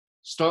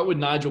Start with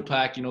Nigel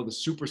Pack, the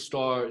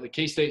superstar, the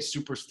K-State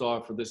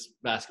superstar for this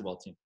basketball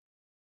team.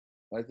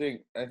 I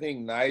think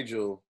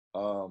Nigel,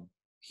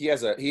 he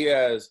has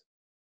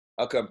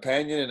a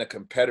companion and a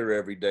competitor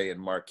every day in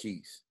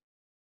Marquise.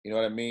 You know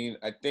what I mean?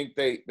 I think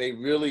they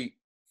really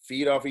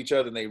feed off each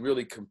other and they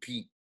really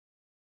compete.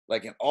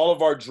 Like in all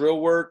of our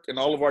drill work and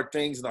all of our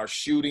things and our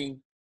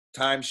shooting,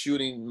 time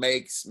shooting,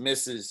 makes,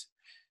 misses,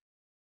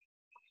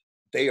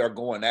 they are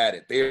going at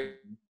it.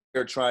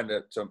 They're trying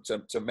to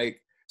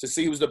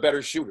see who's the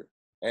better shooter.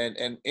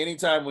 And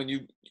anytime when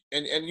you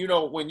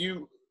when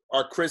you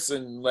are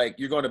christened like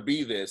you're going to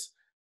be this,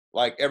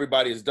 like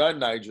everybody has done,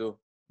 Nigel,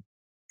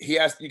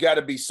 you got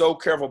to be so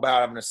careful about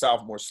having a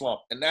sophomore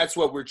slump. And that's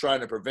what we're trying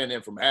to prevent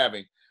him from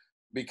having,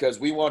 because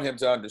we want him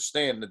to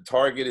understand the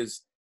target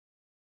is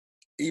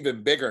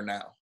even bigger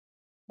now.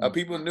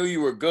 People knew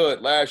you were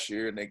good last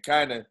year, and they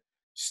kind of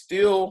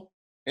still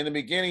in the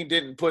beginning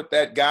didn't put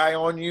that guy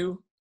on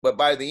you, but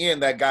by the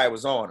end that guy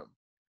was on him,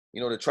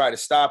 to try to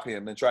stop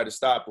him and try to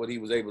stop what he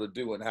was able to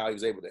do and how he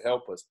was able to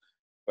help us.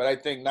 But I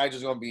think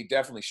Nigel's going to be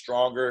definitely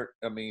stronger.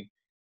 I mean,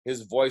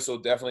 his voice will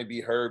definitely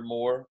be heard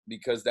more,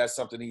 because that's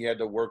something he had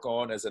to work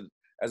on as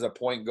a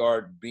point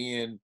guard,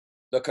 being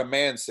the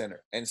command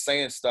center and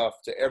saying stuff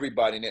to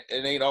everybody. And it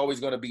ain't always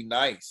going to be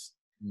nice,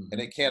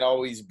 and it can't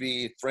always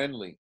be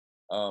friendly.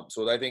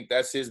 So I think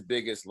that's his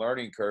biggest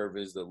learning curve,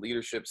 is the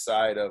leadership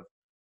side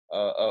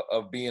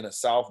of being a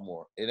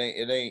sophomore.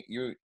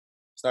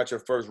 It's not your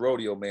first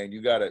rodeo, man.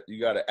 You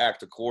gotta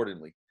act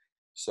accordingly.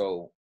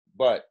 So,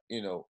 but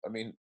I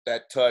mean,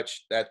 that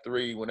touch, that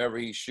three, whenever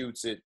he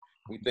shoots it,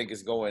 we think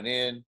it's going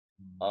in.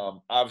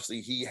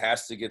 Obviously, he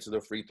has to get to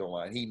the free throw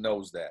line. He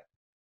knows that,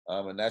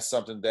 and that's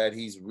something that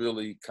he's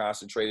really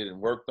concentrated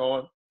and worked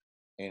on.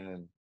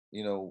 And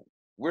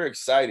we're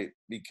excited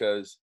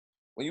because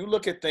when you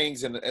look at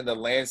things in the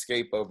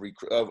landscape of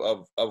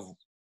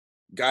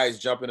guys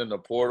jumping in the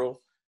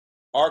portal,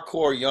 our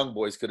core young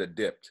boys could have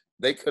dipped.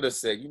 They could have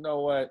said, you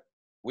know what,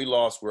 we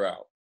lost, we're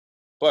out.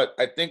 But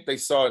I think they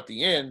saw at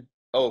the end,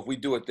 if we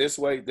do it this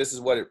way, this is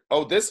what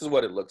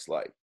it looks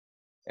like.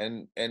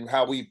 And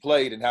how we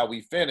played and how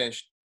we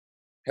finished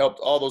helped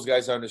all those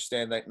guys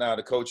understand that now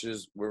the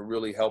coaches were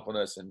really helping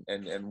us,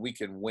 and we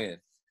can win.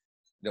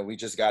 We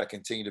just got to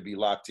continue to be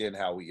locked in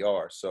how we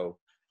are. So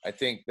I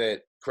think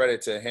that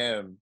credit to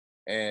him,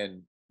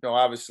 and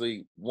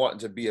obviously wanting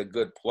to be a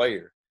good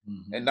player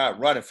and not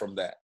running from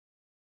that.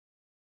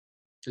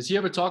 Does he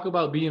ever talk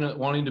about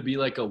wanting to be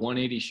like a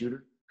 180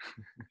 shooter?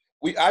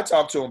 I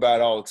talk to him about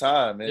it all the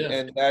time,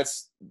 and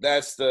that's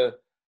the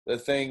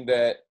thing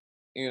that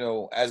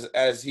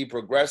as he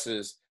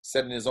progresses,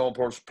 setting his own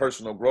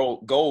personal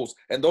goals,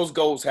 and those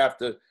goals have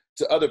to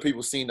other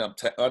people seem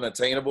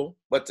unattainable,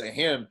 but to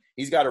him,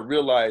 he's got to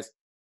realize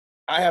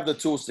I have the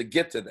tools to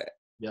get to that.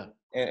 Yeah.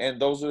 And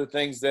those are the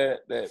things that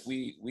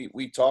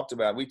we talked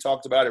about. We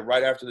talked about it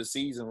right after the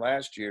season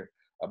last year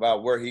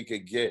about where he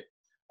could get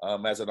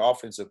as an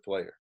offensive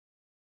player.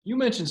 You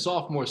mentioned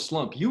sophomore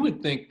slump. You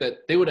would think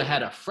that they would have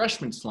had a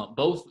freshman slump,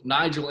 both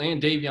Nigel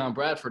and Davion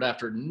Bradford,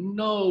 after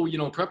no,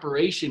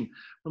 preparation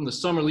from the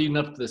summer leading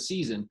up to the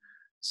season.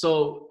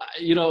 So,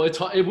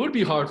 it would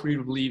be hard for you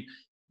to believe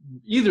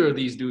either of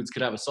these dudes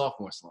could have a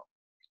sophomore slump.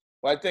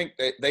 Well, I think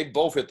they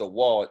both hit the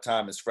wall at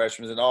times as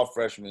freshmen, and all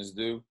freshmen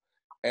do.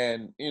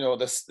 And,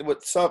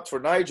 what sucked for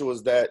Nigel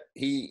is that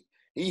he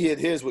hit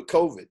his with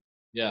COVID.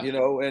 Yeah.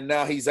 And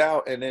now he's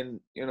out. And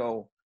then,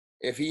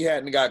 if he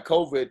hadn't got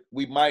COVID,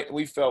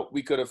 we felt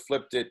we could have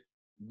flipped it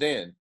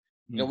then.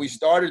 We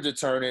started to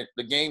turn it.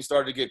 The game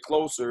started to get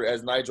closer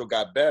as Nigel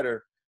got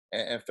better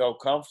and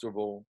felt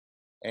comfortable.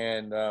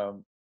 And,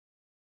 I'm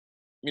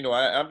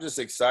just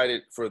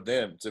excited for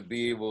them to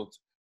be able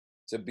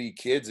to be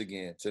kids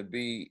again, to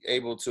be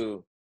able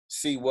to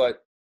see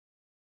what,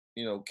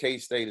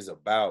 K-State is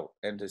about,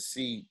 and to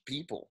see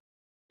people,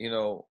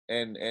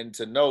 and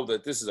to know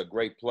that this is a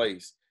great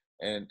place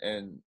and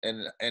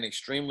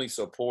extremely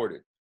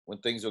supported when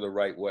things are the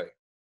right way.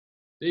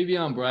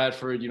 Davion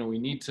Bradford, we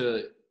need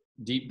to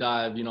deep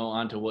dive,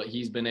 onto what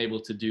he's been able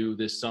to do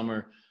this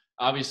summer.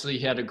 Obviously,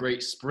 he had a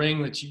great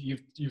spring that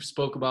you've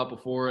spoke about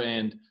before,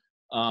 and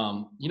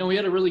he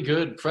had a really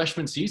good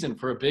freshman season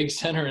for a big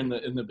center in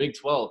the Big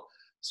 12.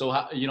 So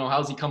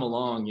how's he come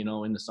along,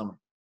 in the summer?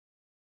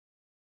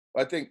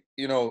 I think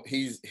he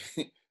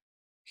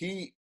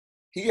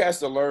has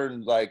to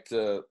learn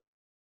to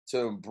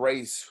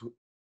embrace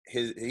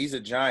he's a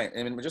giant,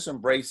 and just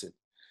embrace it.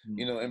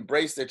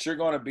 Embrace that you're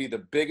going to be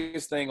the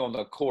biggest thing on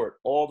the court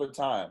all the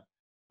time,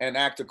 and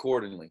act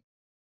accordingly.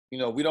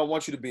 We don't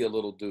want you to be a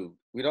little dude.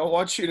 We don't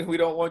want you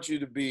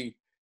to be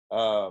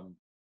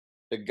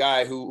the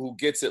guy who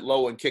gets it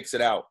low and kicks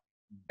it out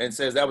and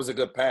says that was a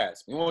good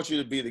pass. We want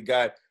you to be the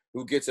guy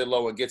who gets it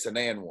low and gets an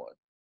and one.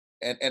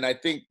 And I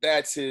think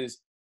that's his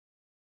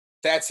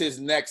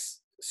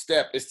next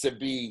step, is to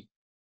be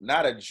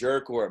not a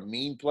jerk or a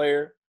mean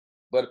player,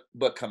 but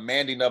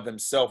commanding of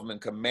himself and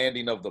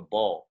commanding of the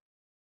ball.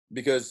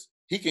 Because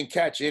he can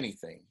catch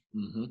anything.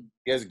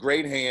 He has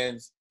great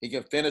hands. He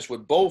can finish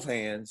with both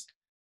hands,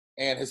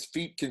 and his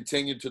feet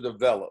continue to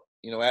develop.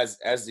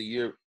 as the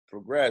year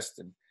progressed.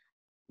 And,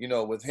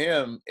 with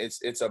him,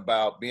 it's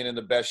about being in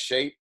the best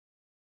shape,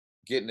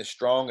 getting as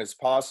strong as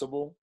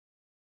possible.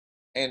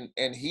 And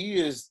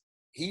he's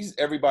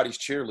everybody's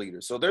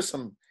cheerleader. So there's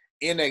some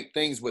innate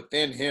things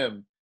within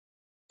him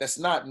that's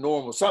not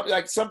normal.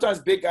 Sometimes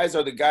big guys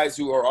are the guys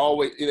who are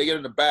always, they get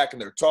in the back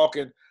and they're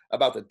talking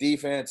about the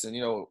defense and,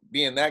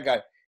 being that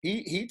guy.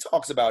 He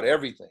talks about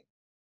everything.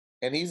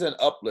 And he's an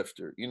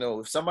uplifter.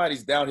 If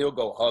somebody's down, he'll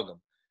go hug them.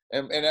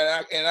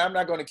 And I'm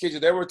not going to kid you.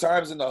 There were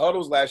times in the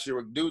huddles last year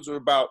where dudes were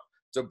about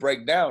to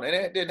break down, and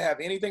it didn't have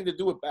anything to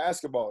do with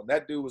basketball. And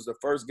that dude was the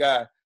first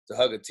guy to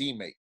hug a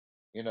teammate.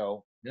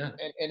 Yeah.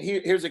 And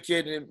here's a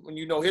kid, and when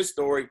you know his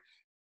story,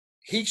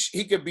 he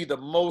could be the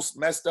most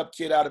messed up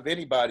kid out of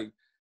anybody,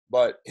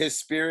 but his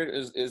spirit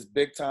is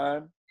big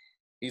time.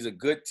 He's a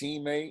good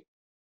teammate.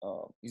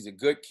 He's a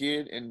good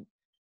kid, and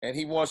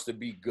he wants to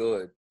be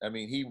good. I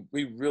mean,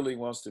 he really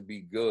wants to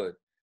be good.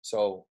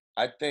 So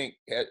I think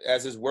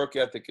as his work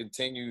ethic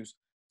continues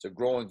to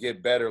grow and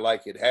get better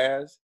like it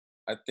has,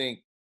 I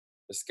think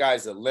the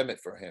sky's the limit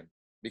for him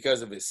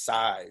because of his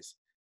size.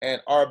 And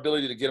our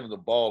ability to get him the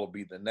ball will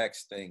be the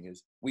next thing.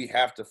 Is we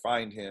have to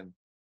find him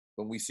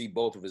when we see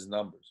both of his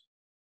numbers.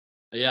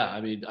 Yeah,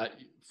 I mean,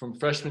 from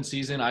freshman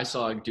season, I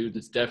saw a dude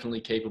that's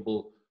definitely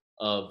capable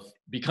of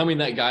becoming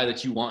that guy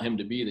that you want him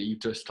to be, that you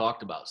just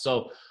talked about.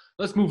 So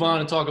let's move on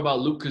and talk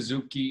about Luke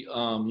Kazuki.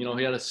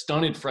 He had a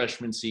stunning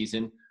freshman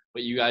season,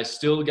 but you guys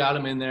still got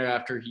him in there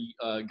after he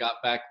got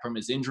back from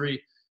his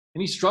injury.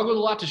 And he struggled a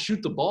lot to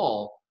shoot the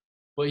ball,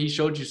 but he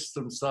showed you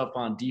some stuff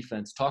on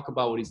defense. Talk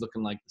about what he's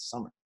looking like this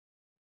summer.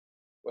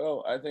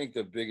 Well, I think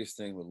the biggest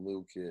thing with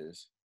Luke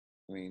is,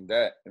 when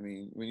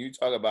you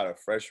talk about a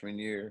freshman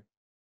year,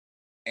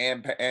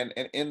 and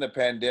in the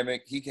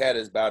pandemic, he had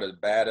about as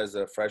bad as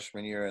a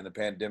freshman year in the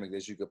pandemic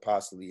as you could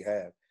possibly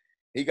have.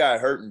 He got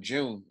hurt in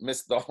June,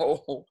 missed the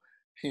whole,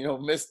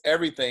 missed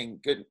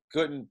everything.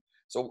 Couldn't.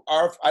 So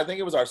I think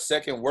it was our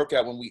second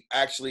workout when we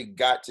actually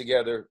got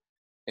together,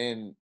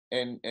 and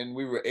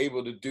we were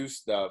able to do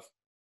stuff.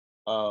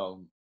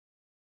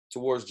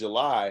 Towards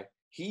July,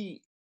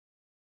 he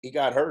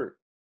got hurt,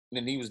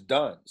 and he was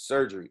done.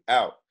 Surgery,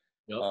 out.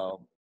 Yep.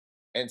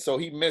 And so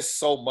he missed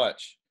so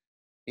much.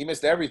 He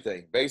missed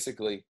everything,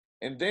 basically.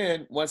 And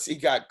then once he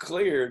got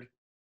cleared,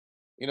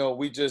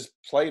 we just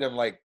played him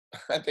like,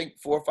 I think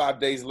 4 or 5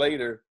 days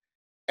later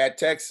at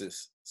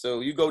Texas.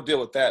 So you go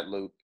deal with that,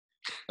 Luke.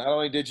 Not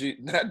only did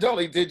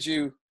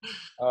you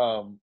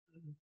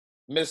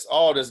miss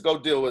all this, go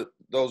deal with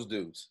those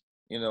dudes,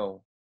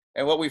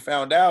 And what we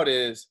found out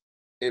is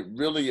it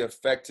really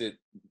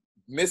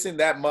missing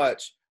that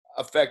much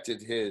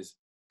affected his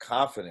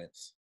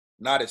confidence,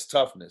 not his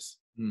toughness.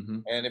 Mm-hmm.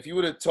 And if you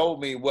would have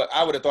told me what,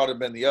 I would have thought it had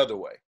been the other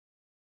way.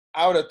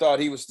 I would have thought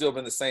he would still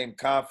been the same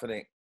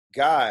confident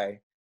guy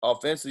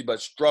offensively,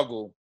 but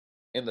struggle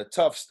in the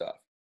tough stuff.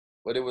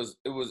 But it was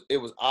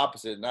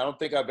opposite. And I don't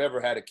think I've ever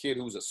had a kid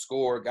who's a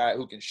scorer guy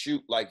who can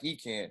shoot like he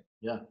can.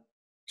 Yeah.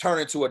 Turn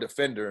into a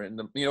defender. And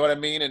you know what I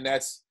mean? And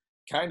that's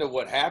kind of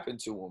what happened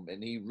to him.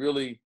 And he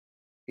really,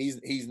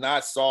 he's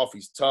not soft.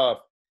 He's tough.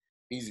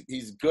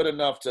 He's good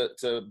enough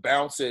to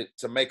bounce it,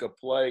 to make a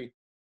play.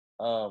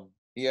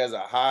 He has a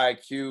high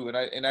IQ,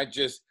 and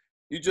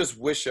you just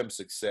wish him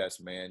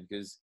success, man,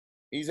 because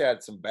he's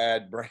had some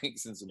bad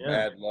breaks and some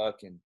bad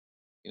luck, and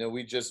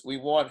we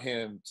want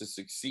him to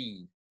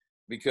succeed,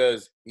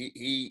 because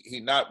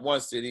he not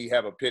once did he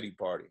have a pity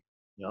party,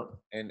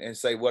 and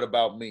say, what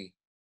about me?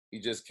 He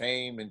just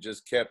came and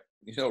just kept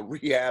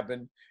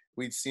rehabbing.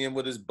 We'd see him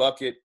with his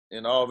bucket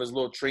and all of his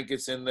little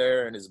trinkets in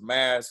there and his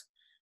mask,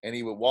 and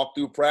he would walk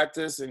through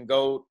practice and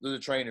go to the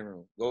training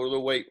room, go to the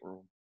weight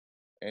room.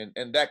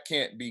 And that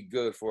can't be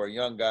good for a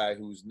young guy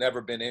who's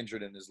never been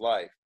injured in his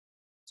life,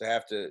 to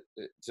have to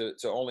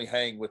only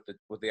hang with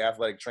the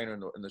athletic trainer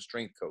and the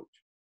strength coach.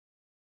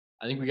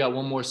 I think we got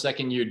one more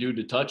second-year dude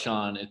to touch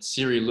on. It's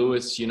Siri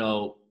Lewis.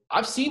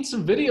 I've seen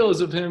some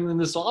videos of him in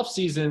this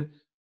offseason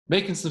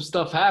making some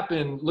stuff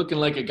happen, looking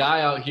like a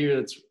guy out here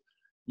that's,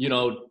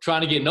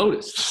 trying to get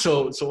noticed.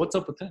 So what's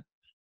up with him?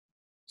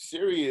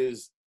 Siri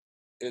is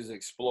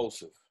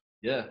explosive.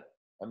 Yeah.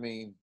 I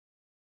mean,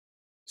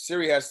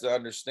 Siri has to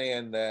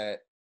understand that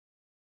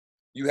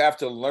you have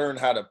to learn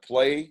how to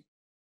play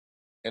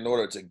in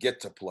order to get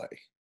to play.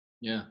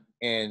 Yeah.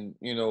 And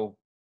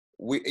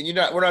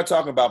we're not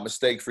talking about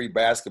mistake-free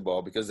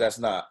basketball, because that's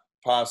not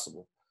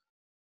possible.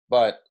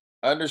 But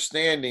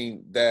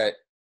understanding that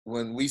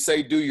when we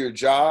say do your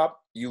job,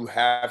 you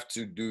have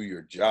to do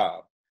your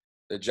job,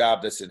 the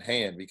job that's in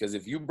hand. Because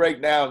if you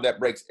break down, that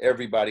breaks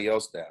everybody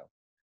else down.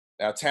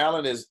 Now,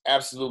 talent is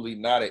absolutely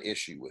not an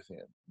issue with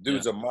him.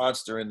 Dude's a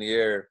monster in the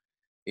air.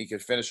 He can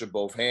finish with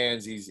both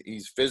hands.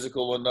 He's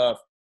physical enough.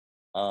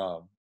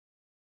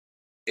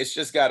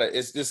 It's got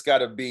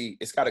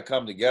to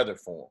come together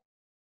for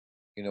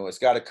him. It's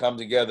got to come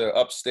together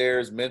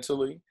upstairs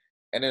mentally,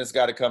 and then it's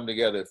got to come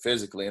together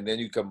physically, and then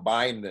you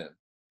combine them.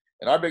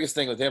 And our biggest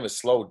thing with him is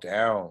slow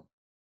down.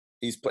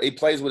 He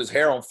plays with his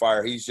hair on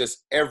fire. He's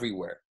just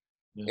everywhere.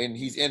 Yeah. and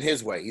he's in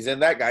his way. He's in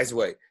that guy's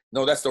way.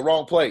 No, that's the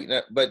wrong play.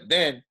 But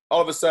then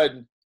all of a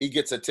sudden he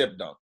gets a tip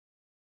dunk.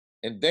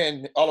 And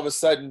then all of a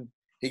sudden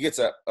he gets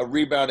a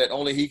rebound that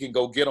only he can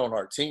go get on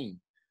our team.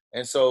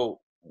 And so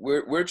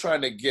we're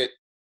trying to get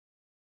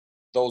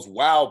those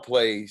wild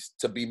plays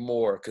to be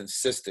more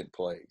consistent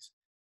plays.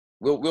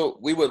 We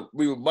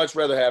would much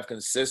rather have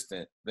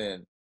consistent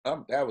than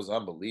that was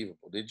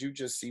unbelievable. Did you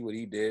just see what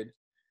he did?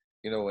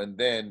 And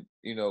then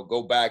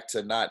go back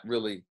to not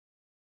really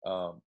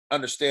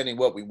understanding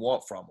what we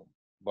want from him.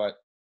 But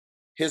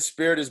his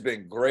spirit has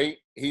been great.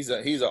 He's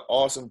an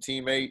awesome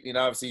teammate.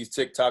 Obviously he's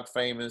TikTok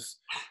famous,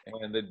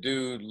 and the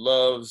dude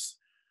loves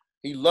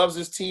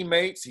his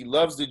teammates. He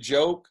loves the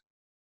joke.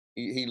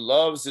 He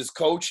loves his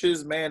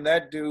coaches. Man,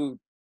 that dude,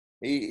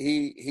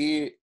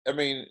 I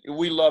mean,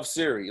 we love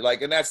Siri.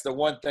 And that's the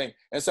one thing.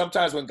 And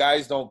sometimes when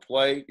guys don't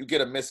play, you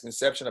get a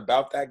misconception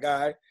about that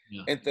guy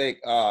and think,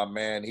 oh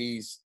man,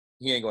 he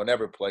ain't gonna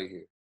never play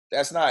here.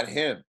 That's not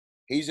him.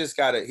 He's just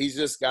got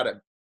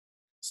a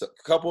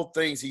couple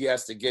things he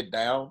has to get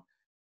down,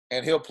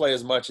 and he'll play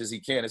as much as he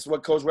can. It's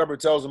what Coach Weber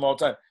tells him all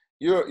the time.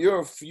 You're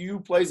a few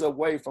plays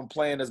away from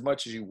playing as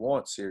much as you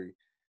want, Siri.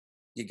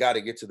 You got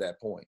to get to that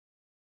point.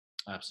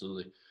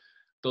 Absolutely.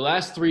 The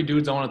last three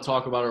dudes I want to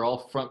talk about are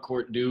all front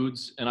court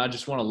dudes, and I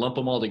just want to lump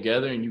them all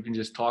together, and you can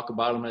just talk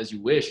about them as you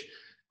wish.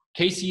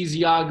 Casey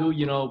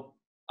Iziagu,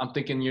 I'm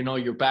thinking,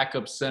 your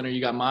backup center,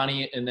 you got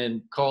Monty and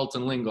then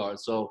Carlton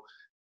Lingard. So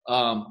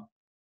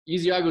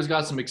Iziagu's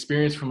got some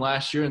experience from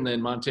last year, and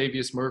then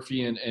Montavious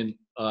Murphy and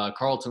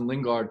Carlton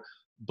Lingard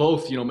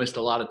both, missed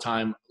a lot of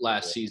time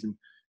last season.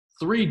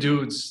 Three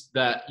dudes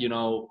that,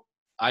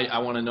 I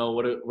want to know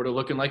what they're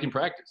looking like in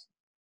practice.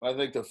 I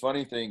think the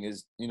funny thing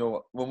is,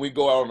 when we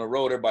go out on the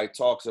road, everybody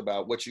talks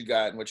about what you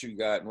got and what you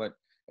got.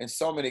 And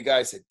so many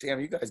guys said,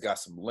 damn, you guys got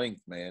some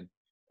length, man.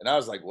 And I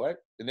was like, what?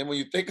 And then when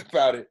you think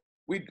about it,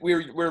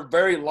 we're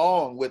very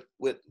long with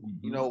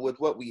with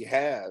what we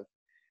have.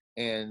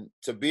 And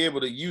to be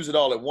able to use it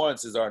all at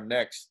once is our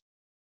next,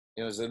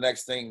 is the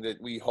next thing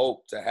that we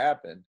hope to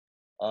happen.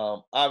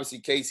 Obviously,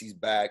 Casey's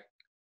back.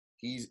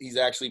 He's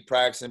actually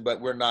practicing,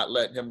 but we're not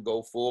letting him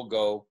go full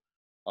go.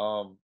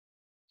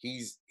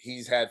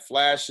 He's had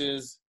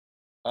flashes,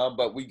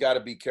 but we got to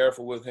be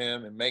careful with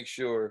him and make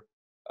sure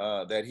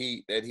that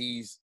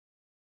he's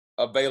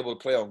available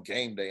to play on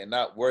game day and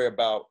not worry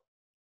about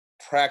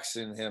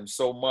practicing him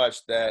so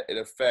much that it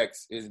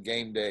affects his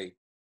game day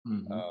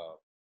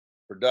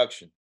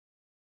production.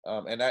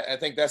 And I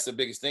think that's the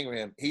biggest thing for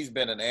him. He's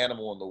been an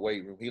animal in the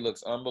weight room. He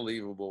looks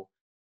unbelievable.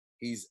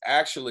 He's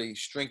actually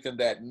strengthened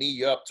that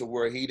knee up to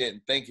where he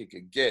didn't think it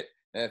could get.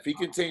 And if he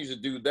continues to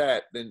do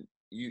that, then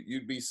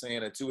you'd be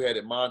seeing a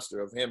two-headed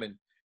monster of him and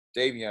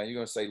Davion. You're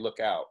going to say, look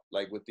out.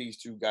 Like with these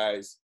two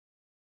guys,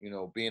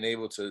 being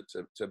able to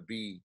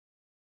be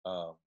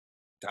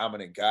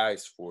dominant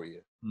guys for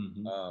you.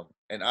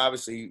 And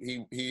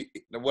obviously he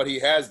what he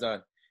has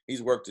done,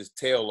 he's worked his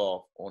tail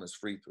off on his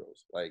free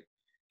throws. Like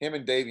him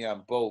and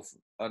Davion both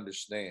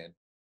understand,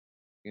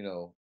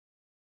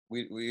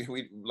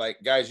 we like,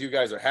 guys, you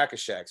guys are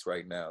hack-a-shacks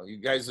right now. You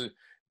guys are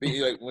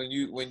like, when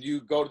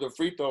you go to the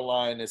free throw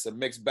line, it's a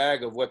mixed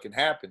bag of what can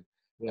happen.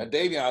 Now,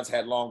 Davion's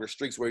had longer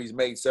streaks where he's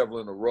made several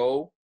in a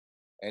row,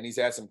 and he's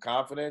had some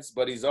confidence,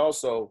 but he's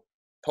also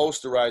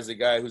posterized a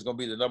guy who's going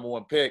to be the number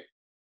one pick,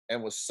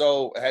 and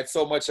had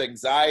so much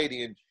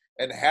anxiety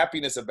and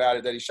happiness about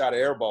it that he shot an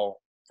air ball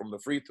from the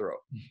free throw,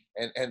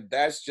 and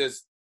that's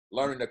just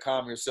learning to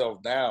calm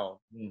yourself down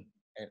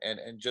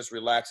and just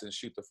relax and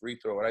shoot the free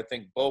throw. And I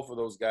think both of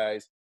those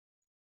guys,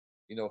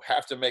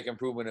 have to make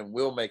improvement and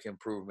will make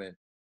improvement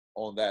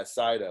on that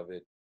side of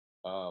it.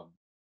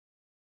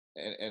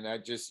 And I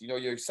just,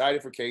 you're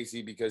excited for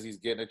Casey because he's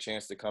getting a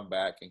chance to come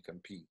back and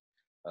compete.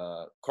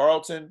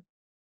 Carlton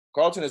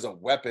is a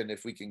weapon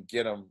if we can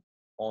get him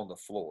on the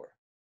floor.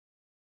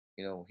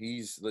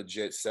 He's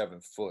legit 7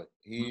 foot.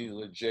 He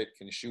legit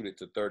can shoot it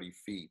to 30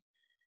 feet.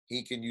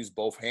 He can use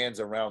both hands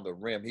around the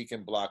rim. He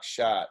can block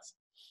shots.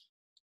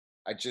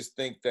 I just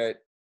think that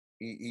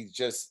he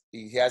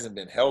hasn't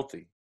been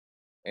healthy,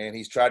 and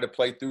he's tried to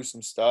play through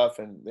some stuff,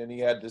 and then he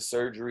had this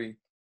surgery.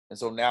 And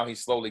so now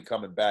he's slowly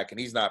coming back, and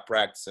he's not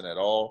practicing at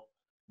all.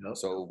 Nope.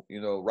 So,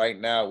 right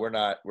now we're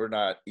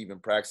not even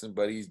practicing,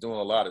 but he's doing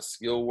a lot of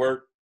skill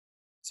work.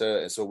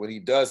 So when he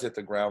does hit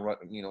the ground,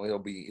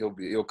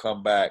 he'll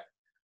come back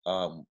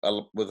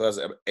with us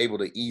able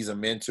to ease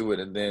him into it,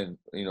 and then,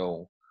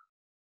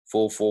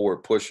 full forward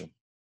push him.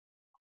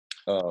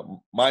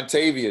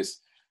 Montavious,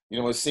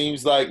 it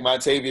seems like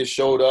Montavious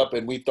showed up,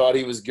 and we thought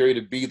he was going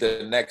to be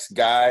the next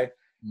guy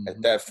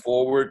at that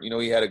forward.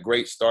 He had a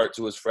great start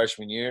to his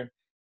freshman year.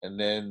 And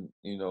then,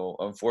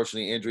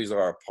 unfortunately, injuries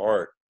are a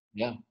part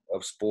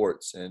of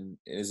sports. And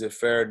is it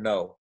fair?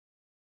 No.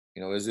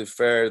 Is it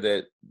fair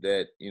that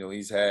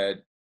he's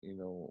had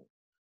 2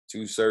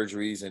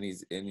 surgeries and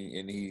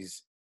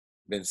he's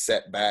been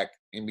set back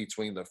in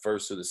between the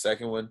first to the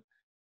second one?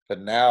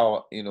 But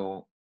now,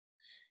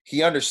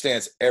 he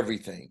understands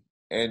everything.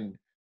 And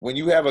when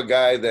you have a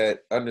guy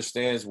that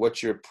understands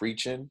what you're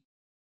preaching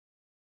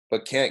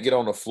but can't get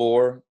on the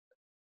floor,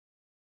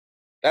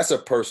 that's a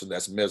person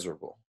that's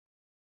miserable.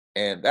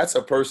 And that's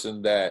a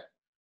person that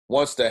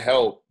wants to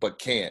help but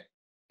can't.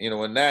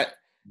 And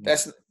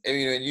that's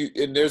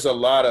and there's a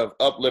lot of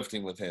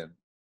uplifting with him.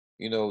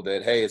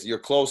 That hey, it's you're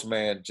close,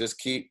 man. Just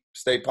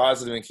stay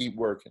positive and keep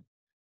working.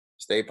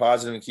 Stay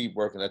positive and keep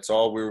working. That's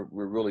all we're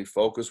really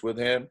focused with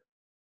him.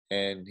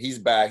 And he's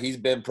back. He's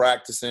been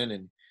practicing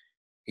and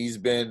he's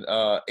been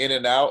in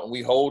and out, and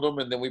we hold him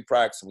and then we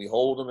practice. And we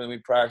hold him and we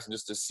practice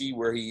just to see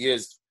where he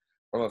is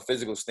from a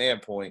physical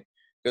standpoint.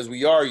 Because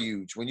we are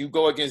huge. When you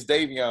go against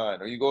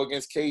Davion or you go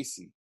against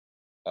Casey,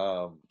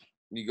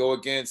 you go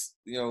against,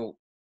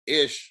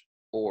 Ish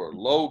or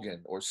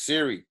Logan or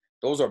Siri,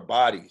 those are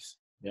bodies.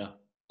 Yeah.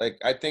 Like,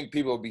 I think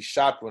people will be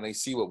shocked when they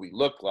see what we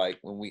look like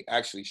when we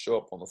actually show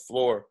up on the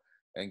floor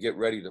and get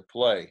ready to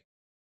play,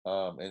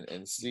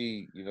 and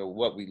see,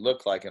 what we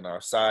look like in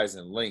our size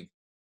and length.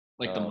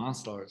 Like the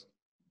Monstars.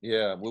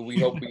 Yeah, well, we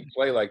hope we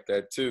play like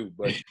that too.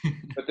 But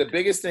the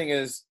biggest thing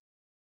is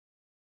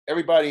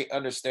everybody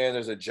understands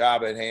there's a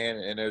job at hand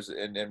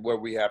and where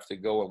we have to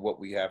go and what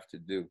we have to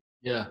do.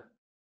 Yeah.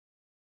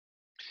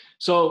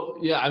 So,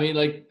 yeah, I mean,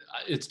 like,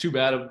 it's too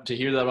bad to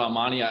hear that about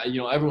Monty.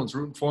 Everyone's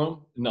rooting for him,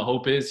 and the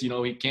hope is, he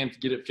can't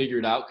get it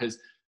figured out, because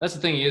that's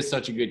the thing. He is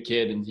such a good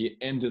kid, and at the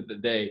end of the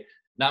day,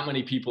 not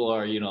many people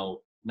are,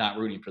 not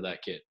rooting for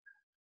that kid.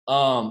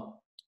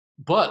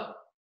 But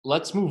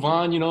let's move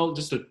on,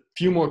 just a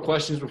few more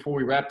questions before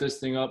we wrap this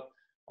thing up.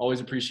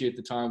 Always appreciate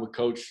the time with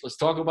Coach. Let's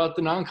talk about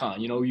the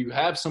non-con. You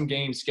have some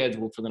games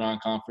scheduled for the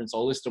non-conference.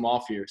 I'll list them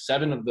off here.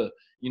 7 of the,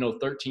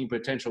 13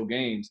 potential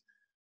games.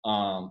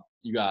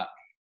 You got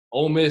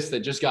Ole Miss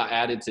that just got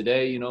added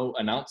today,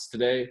 announced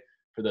today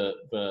for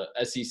the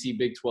SEC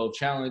Big 12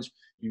 Challenge.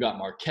 You got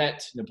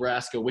Marquette,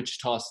 Nebraska,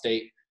 Wichita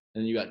State,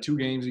 and then you got 2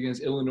 games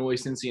against Illinois,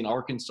 Cincy, and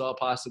Arkansas,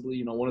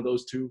 possibly, one of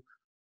those 2.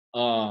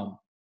 And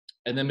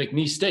then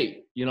McNeese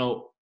State,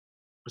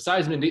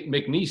 besides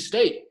McNeese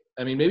State,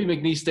 I mean, maybe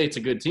McNeese State's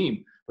a good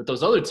team, but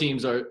those other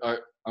teams are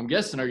I'm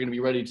guessing, are going to be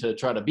ready to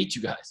try to beat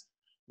you guys.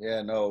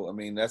 Yeah, no, I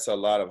mean, that's a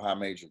lot of high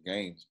major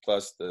games,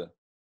 plus the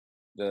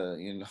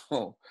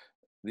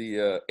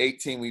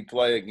 18 we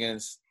play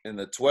against in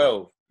the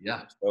 12.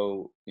 Yeah.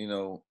 So,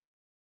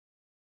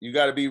 you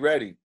got to be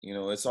ready.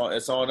 It's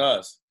on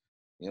us.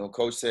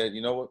 Coach said,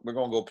 what, we're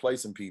going to go play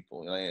some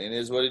people. And it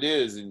is what it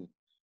is. And,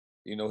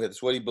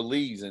 it's what he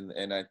believes.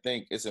 And I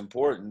think it's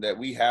important that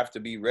we have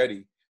to be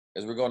ready,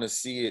 as we're going to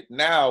see it.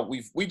 Now,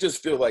 we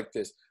just feel like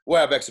this. We'll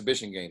have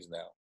exhibition games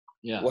now.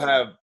 Yeah.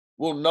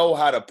 We'll know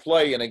how to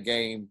play in a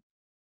game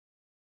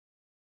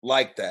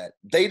like that.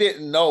 They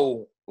didn't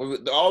know.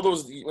 All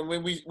those,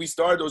 when we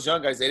started those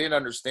young guys, they didn't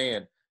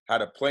understand how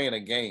to play in a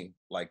game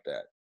like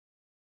that.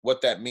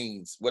 What that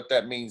means, what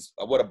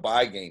a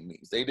bye game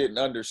means. They didn't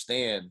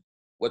understand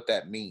what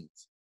that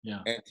means. Yeah.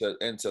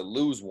 And to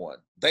lose one.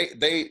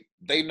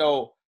 They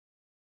know,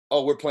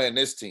 oh, we're playing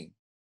this team.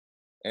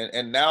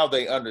 And now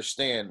they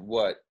understand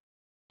what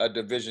a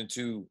Division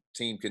II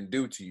team can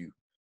do to you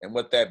and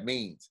what that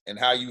means and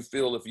how you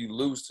feel if you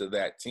lose to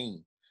that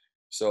team.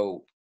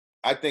 So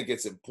I think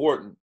it's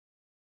important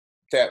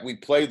that we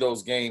play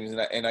those games,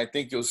 and I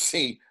think you'll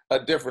see a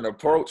different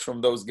approach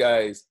from those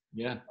guys.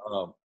 Yeah.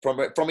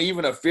 From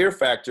even a fear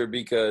factor,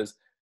 because,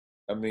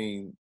 I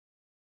mean,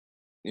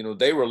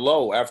 they were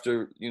low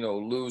after,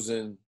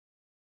 losing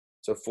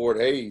to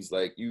Fort Hays.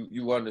 Like,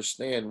 you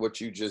understand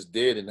what you just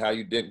did and how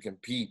you didn't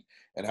compete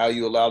and how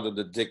you allowed them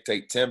to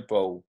dictate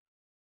tempo.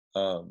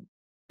 And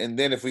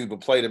then if we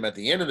would play them at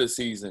the end of the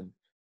season,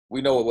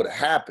 we know what would have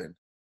happened,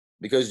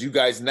 because you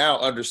guys now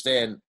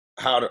understand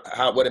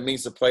what it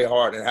means to play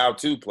hard and how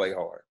to play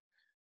hard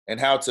and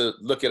how to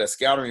look at a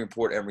scouting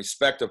report and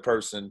respect a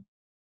person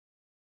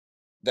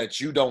that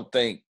you don't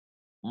think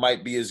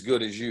might be as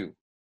good as you.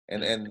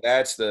 And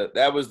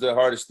that was the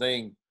hardest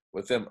thing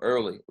with them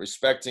early,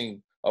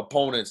 respecting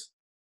opponents,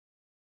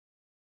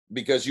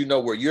 because you know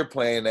where you're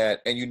playing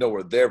at and you know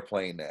where they're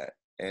playing at.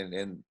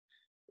 And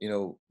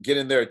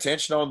getting their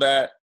attention on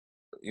that,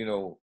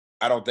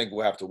 I don't think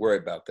we'll have to worry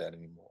about that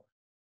anymore.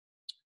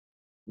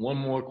 One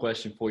more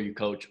question for you,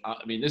 Coach. I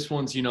mean, this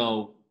one's,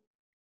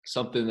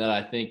 something that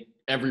I think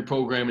every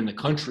program in the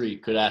country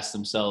could ask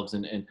themselves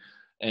and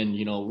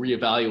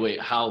reevaluate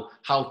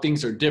how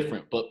things are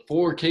different. But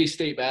for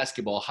K-State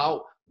basketball,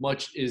 how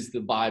much is the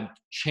vibe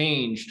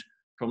changed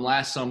from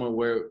last summer,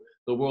 where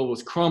the world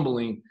was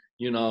crumbling,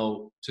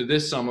 to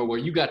this summer where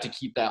you got to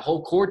keep that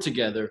whole core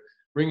together,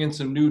 bring in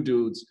some new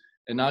dudes,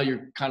 and now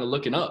you're kind of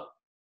looking up?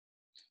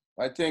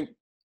 I think,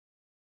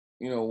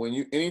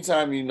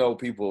 anytime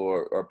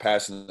people are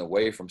passing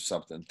away from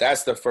something,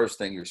 that's the first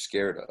thing you're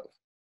scared of.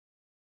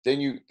 Then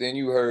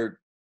you heard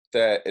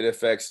that it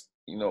affects,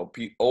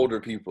 older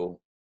people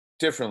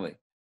differently.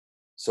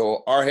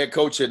 So our head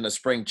coach in the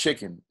spring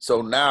chicken.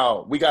 So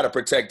now we got to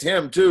protect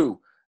him too.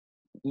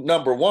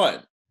 Number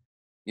one,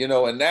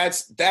 and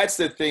that's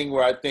the thing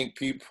where I think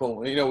people,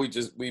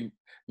 we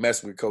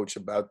mess with coach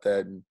about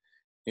that. And,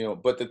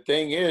 but the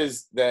thing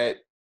is that,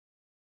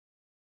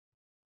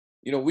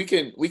 we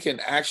can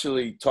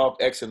actually talk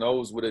X and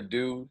O's with a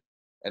dude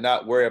and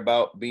not worry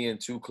about being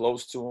too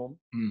close to him.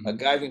 A Mm-hmm.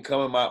 guy can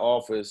come in my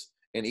office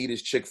and eat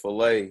his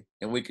Chick-fil-A,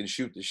 and we can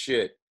shoot the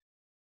shit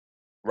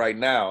right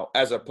now,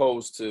 as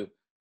opposed to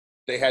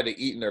they had to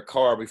eat in their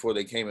car before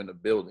they came in the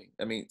building.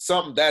 I mean,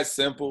 something that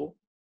simple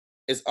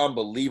is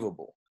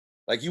unbelievable.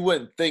 Like, you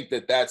wouldn't think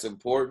that that's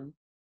important,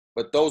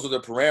 but those are the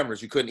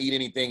parameters. You couldn't eat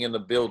anything in the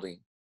building.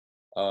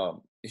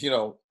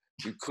 You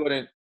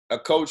couldn't. A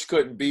coach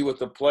couldn't be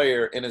with a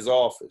player in his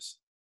office.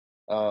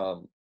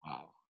 Wow.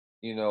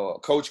 A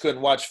coach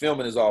couldn't watch film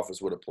in his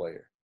office with a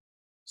player.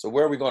 So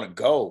where are we going to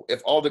go?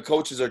 If all the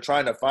coaches are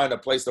trying to find a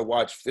place to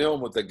watch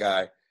film with a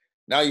guy,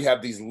 now you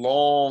have these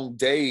long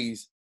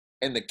days,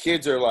 and the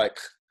kids are like,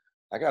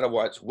 I got to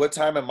watch. What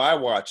time am I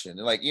watching?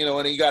 And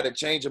and you got to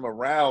change them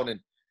around, and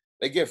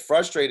they get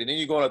frustrated. Then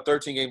you go on a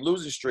 13-game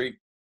losing streak,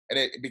 and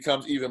it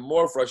becomes even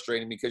more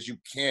frustrating because you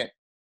can't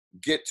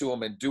get to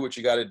them and do what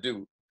you got to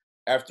do.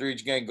 After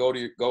each game, go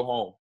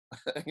home.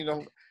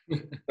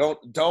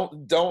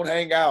 Don't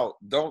hang out.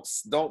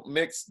 Don't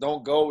mix.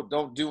 Don't go.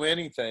 Don't do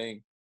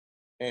anything.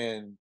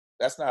 And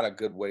that's not a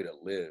good way to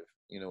live.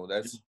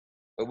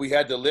 But we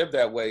had to live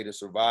that way to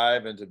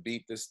survive and to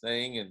beat this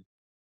thing. And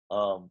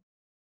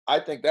I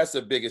think that's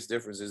the biggest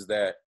difference, is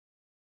that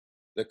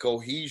the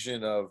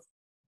cohesion of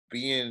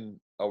being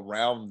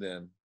around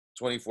them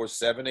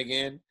 24/7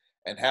 again,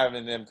 and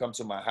having them come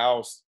to my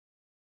house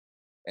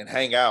and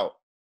hang out,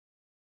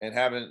 and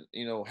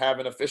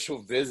having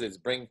official visits,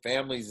 bring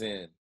families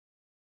in,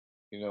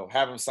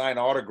 have them sign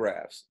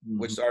autographs, Mm-hmm.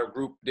 which our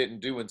group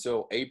didn't do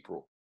until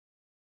April,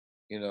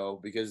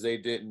 because they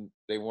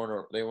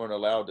weren't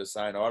allowed to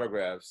sign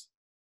autographs.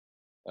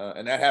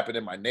 And that happened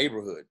in my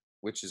neighborhood,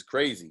 which is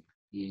crazy.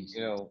 Jeez.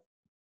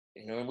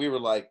 And we were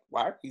like,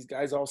 why are these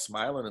guys all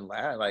smiling and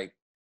laughing? Like,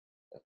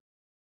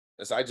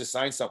 so I just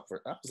signed something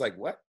I was like,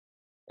 what?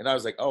 And I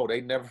was like, oh,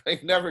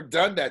 they've never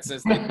done that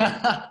since they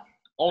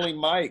only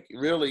Mike,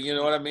 really, you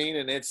know what I mean?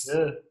 And it's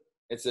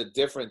a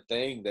different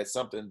thing. That's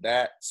something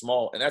that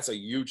small, and that's a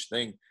huge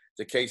thing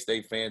to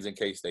K-State fans and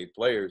K-State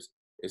players,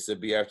 is to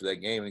be after that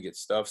game and get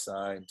stuff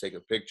signed, take a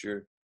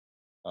picture.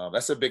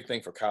 That's a big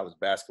thing for college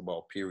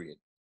basketball, period.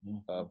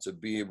 To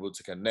be able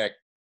to connect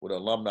with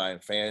alumni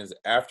and fans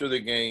after the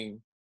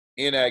game,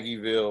 in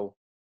Aggieville,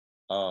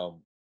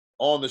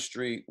 on the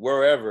street,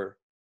 wherever,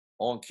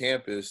 on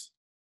campus,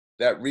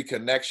 that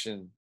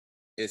reconnection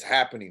is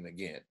happening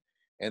again.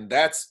 And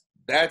that's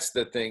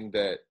the thing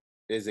that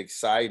is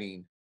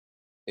exciting.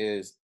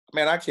 Is,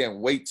 man, I can't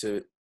wait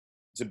to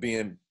be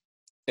in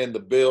the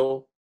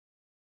Bill.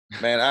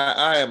 Man,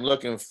 I am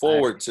looking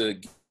forward to.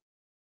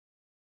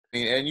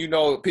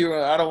 And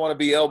people, I don't want to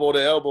be elbow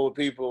to elbow with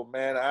people,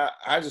 man.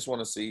 I just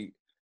want to see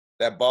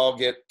that ball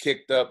get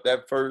kicked up,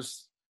 that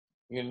first,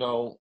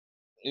 run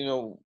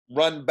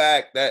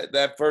back,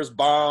 that first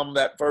bomb,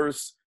 that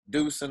first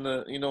deuce in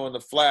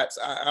the flats.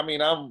 I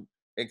mean, I'm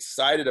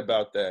excited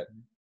about that,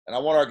 and I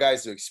want our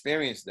guys to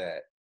experience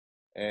that.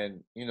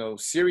 And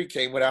Siri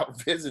came without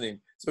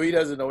visiting, so he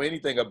doesn't know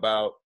anything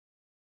about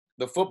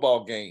the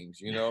football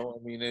games. I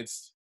mean,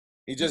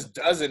 he just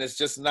doesn't. It's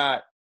just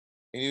not.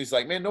 And he was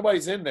like, man,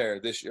 nobody's in there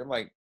this year. I'm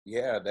like,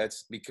 yeah,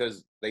 that's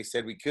because they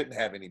said we couldn't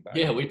have anybody.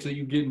 Yeah, wait till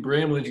you get in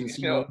Bramlage and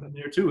see in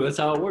there too. That's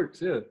how it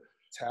works. Yeah,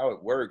 it's how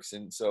it works.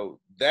 And so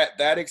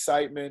that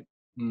excitement,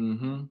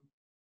 mm-hmm.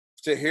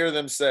 to hear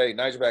them say,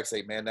 Nigel Back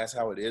say, man, that's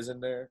how it is in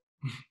there.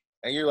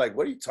 And you're like,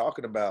 what are you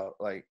talking about?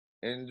 Like,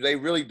 and they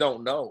really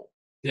don't know.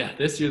 Yeah,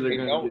 this year they're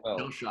going to get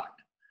so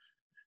shocked.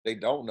 They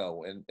don't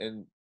know,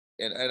 and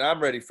I'm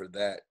ready for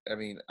that. I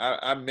mean,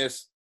 I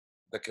miss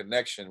the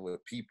connection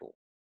with people.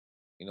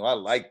 I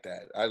like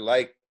that. I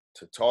like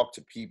to talk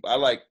to people. I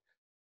like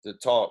to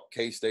talk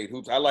K-State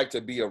hoops. I like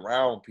to be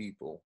around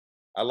people.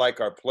 I like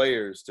our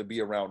players to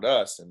be around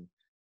us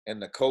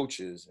and the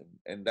coaches,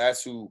 and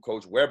that's who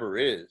Coach Weber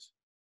is.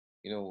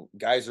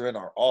 Guys are in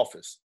our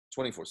office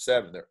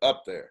 24/7. They're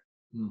up there.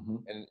 Mm-hmm.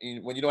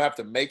 And when you don't have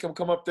to make them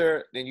come up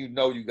there, then you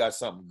got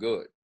something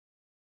good.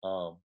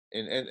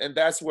 And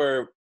that's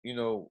where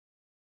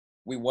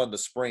we won the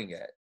spring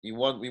at. We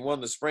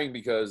won the spring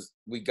because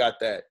we got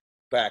that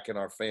back in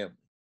our family.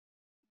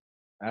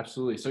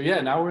 Absolutely. So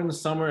yeah, now we're in the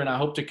summer, and I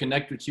hope to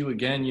connect with you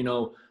again.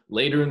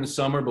 Later in the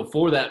summer,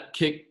 before that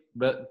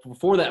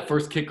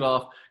first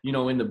kickoff,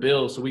 in the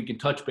Bill, so we can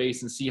touch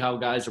base and see how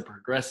guys are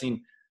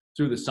progressing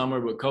through the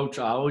summer. But Coach,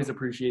 I always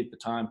appreciate the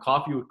time.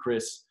 Coffee with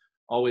Chris,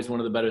 always one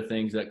of the better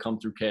things that come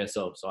through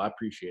KSO. So I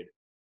appreciate it.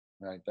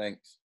 All right,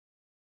 thanks.